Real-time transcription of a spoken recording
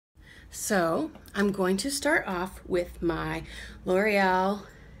So I'm going to start off with my L'Oreal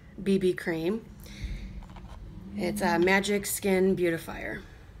BB cream. It's a Magic Skin Beautifier.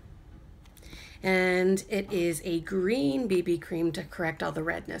 And it is a green BB cream to correct all the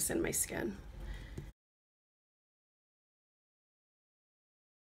redness in my skin.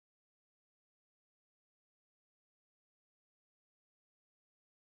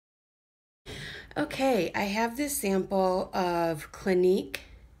 Okay, I have this sample of Clinique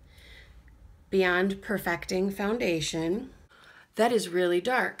Beyond Perfecting Foundation. That is really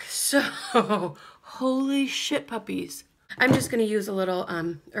dark, so holy shit puppies. I'm just gonna use a little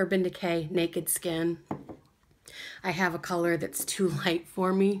Urban Decay Naked Skin. I have a color that's too light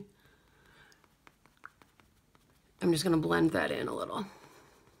for me. I'm just gonna blend that in a little.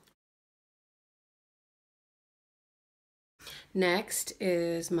 Next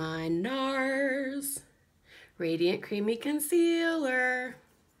is my NARS Radiant Creamy Concealer.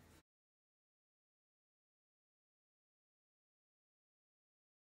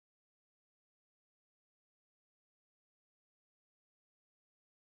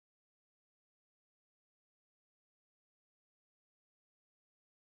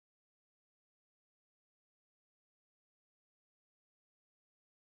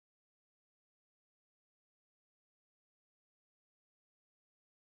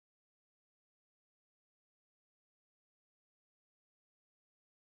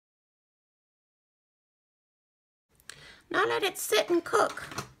 Now let it sit and cook.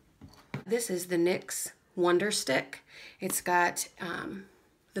 This is the NYX Wonder Stick. It's got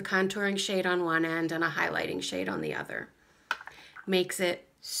the contouring shade on one end and a highlighting shade on the other. Makes it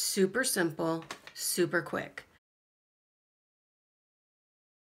super simple, super quick.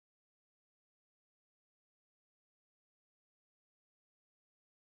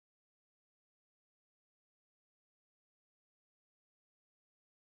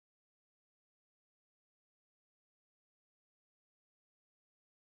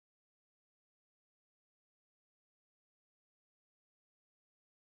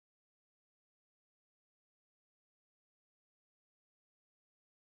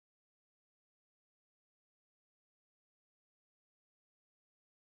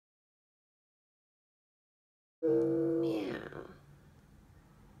 Meow.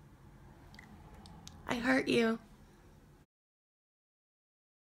 I heart you.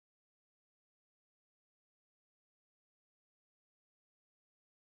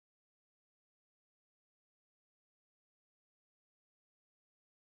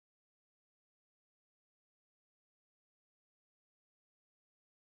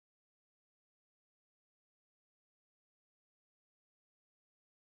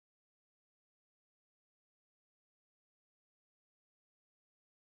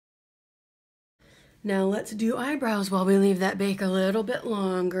 Now let's do eyebrows while we leave that bake a little bit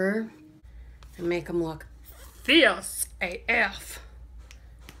longer and make them look fierce AF.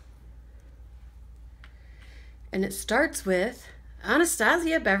 And it starts with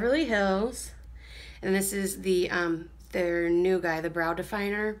Anastasia Beverly Hills. And this is the their new guy, the brow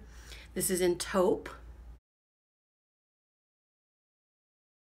definer. This is in taupe.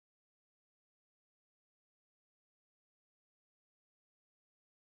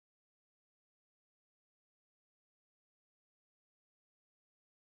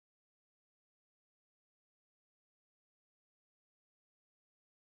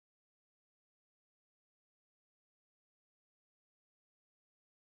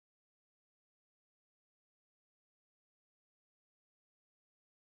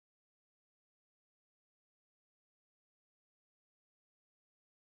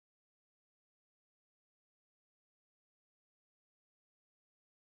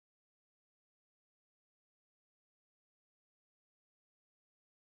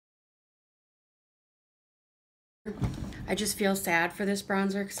 I just feel sad for this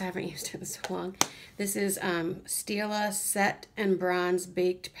bronzer because I haven't used it in so long. This is Stila Set and Bronze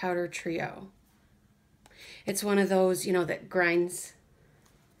Baked Powder Trio. It's one of those, you know, that grinds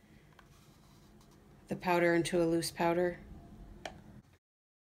the powder into a loose powder.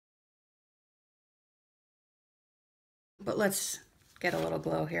 But let's get a little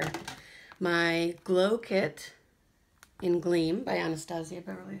glow here. My Glow Kit in Gleam by Anastasia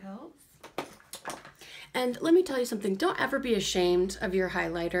Beverly Hills. And let me tell you something, don't ever be ashamed of your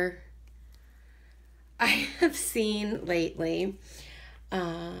highlighter. I have seen lately,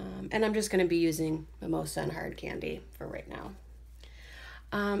 and I'm just gonna be using Mimosa and Hard Candy for right now.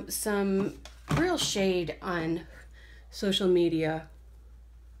 Some real shade on social media,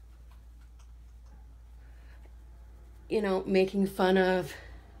 you know, making fun of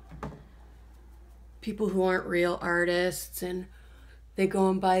people who aren't real artists and They go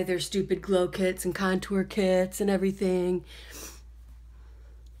and buy their stupid glow kits and contour kits and everything.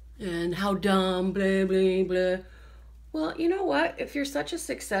 And how dumb, blah, blah, blah. Well, you know what? If you're such a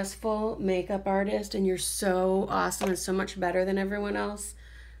successful makeup artist and you're so awesome and so much better than everyone else,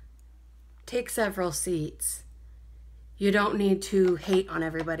 take several seats. You don't need to hate on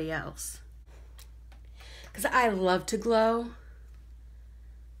everybody else. Because I love to glow.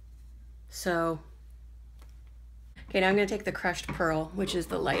 So, okay, now I'm going to take the Crushed Pearl, which is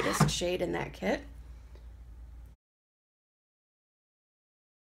the lightest shade in that kit.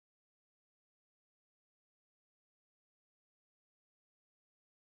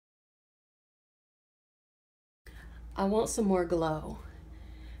 I want some more glow.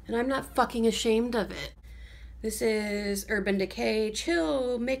 And I'm not fucking ashamed of it. This is Urban Decay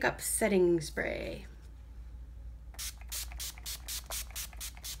Chill Makeup Setting Spray.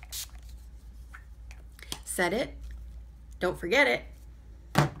 Set it. Don't forget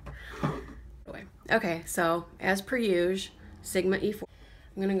it. Okay, so as per usual, Sigma E4.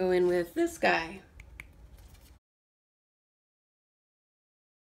 I'm gonna go in with this guy.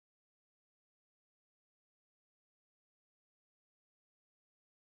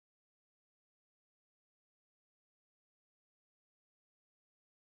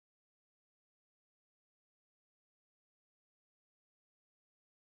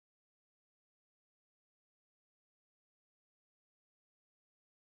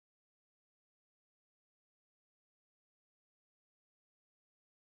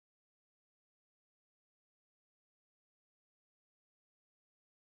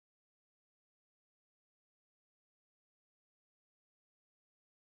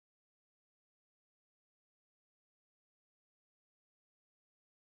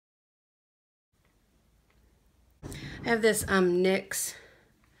 I have this NYX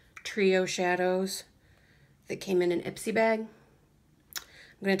Trio Shadows that came in an Ipsy bag.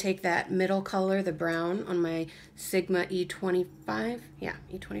 I'm going to take that middle color, the brown, on my Sigma E25. Yeah,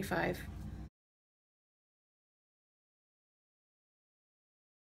 E25.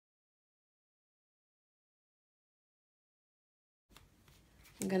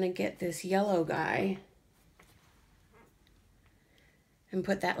 I'm going to get this yellow guy and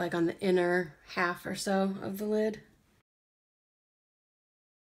put that like on the inner half or so of the lid.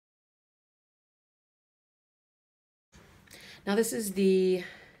 Now this is the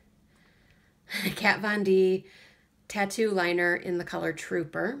Kat Von D tattoo liner in the color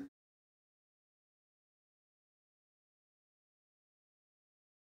Trooper.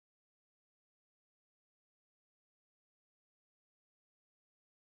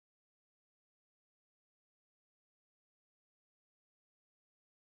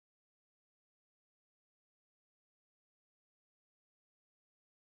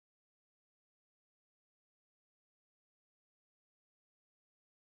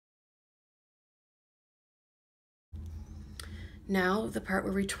 Now the part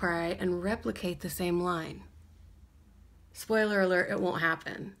where we try and replicate the same line. Spoiler alert, it won't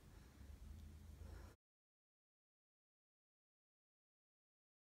happen.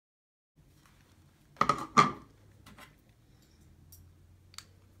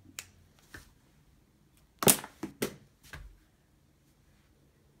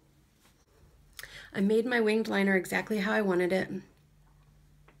 I made my winged liner exactly how I wanted it.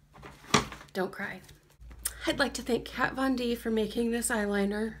 Don't cry. I'd like to thank Kat Von D for making this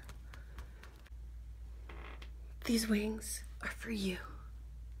eyeliner. These wings are for you.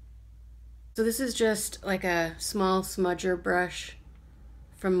 So this is just like a small smudger brush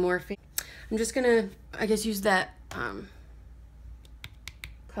from Morphe. I'm just gonna, I guess, use that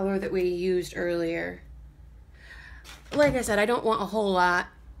color that we used earlier. Like I said, I don't want a whole lot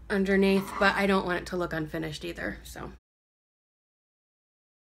underneath, but I don't want it to look unfinished either, so.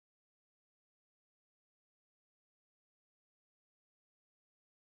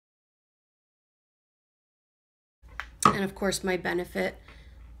 And of course my Benefit,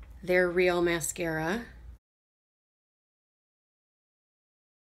 their Real mascara.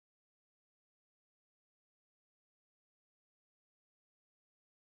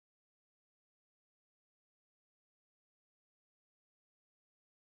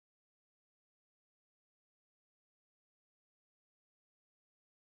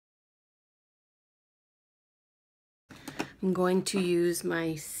 I'm going to use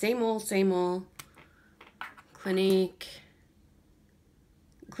my same old Clinique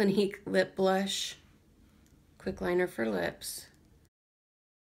lip blush, quick liner for lips.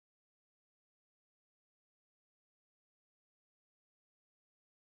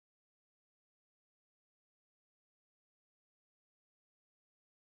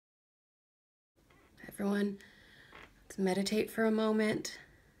 Everyone, Let's meditate for a moment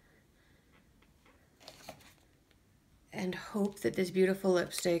and hope that this beautiful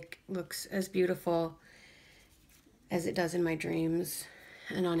lipstick looks as beautiful as it does in my dreams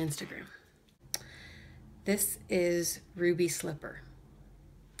and on Instagram. This is Ruby Slipper.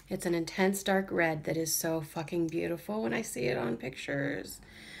 It's an intense dark red that is so fucking beautiful when I see it on pictures.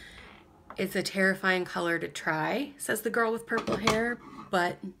 It's a terrifying color to try, says the girl with purple hair,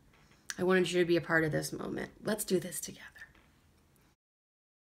 but I wanted you to be a part of this moment. Let's do this together.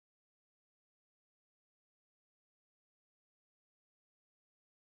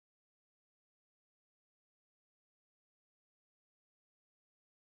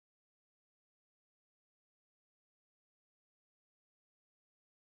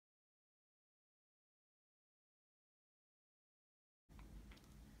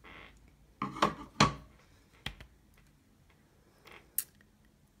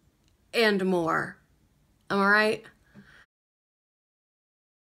 And more. Am I right?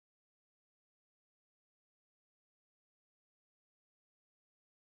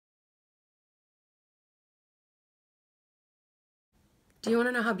 Do you want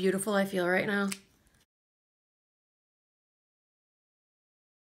to know how beautiful I feel right now?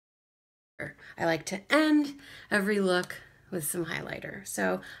 I like to end every look with some highlighter.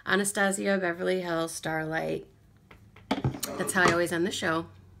 So Anastasia Beverly Hills Starlight. That's how I always end the show.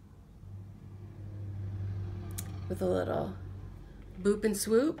 With a little boop and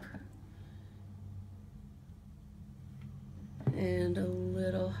swoop. And a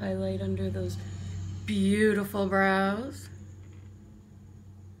little highlight under those beautiful brows.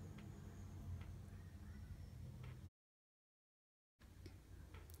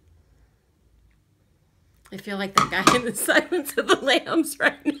 I feel like that guy in the Silence of the Lambs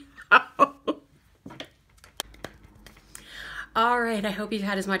right now. All right, I hope you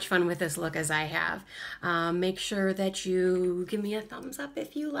had as much fun with this look as I have. Make sure that you give me a thumbs up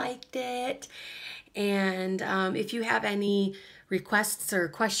if you liked it. And if you have any requests or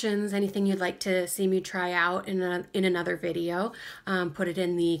questions, anything you'd like to see me try out in another video, put it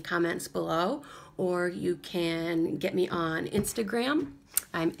in the comments below. Or you can get me on Instagram.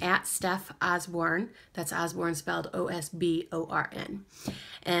 I'm at Steph Osborne. That's Osborne spelled O-S-B-O-R-N.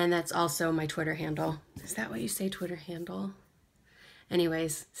 And that's also my Twitter handle. Is that what you say, Twitter handle?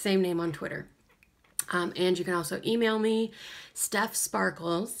 Anyways, same name on Twitter. And you can also email me,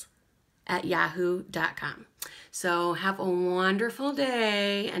 stephsparkles@yahoo.com. So have a wonderful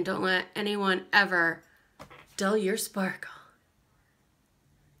day, and don't let anyone ever dull your sparkle.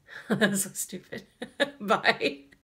 That's so stupid. Bye.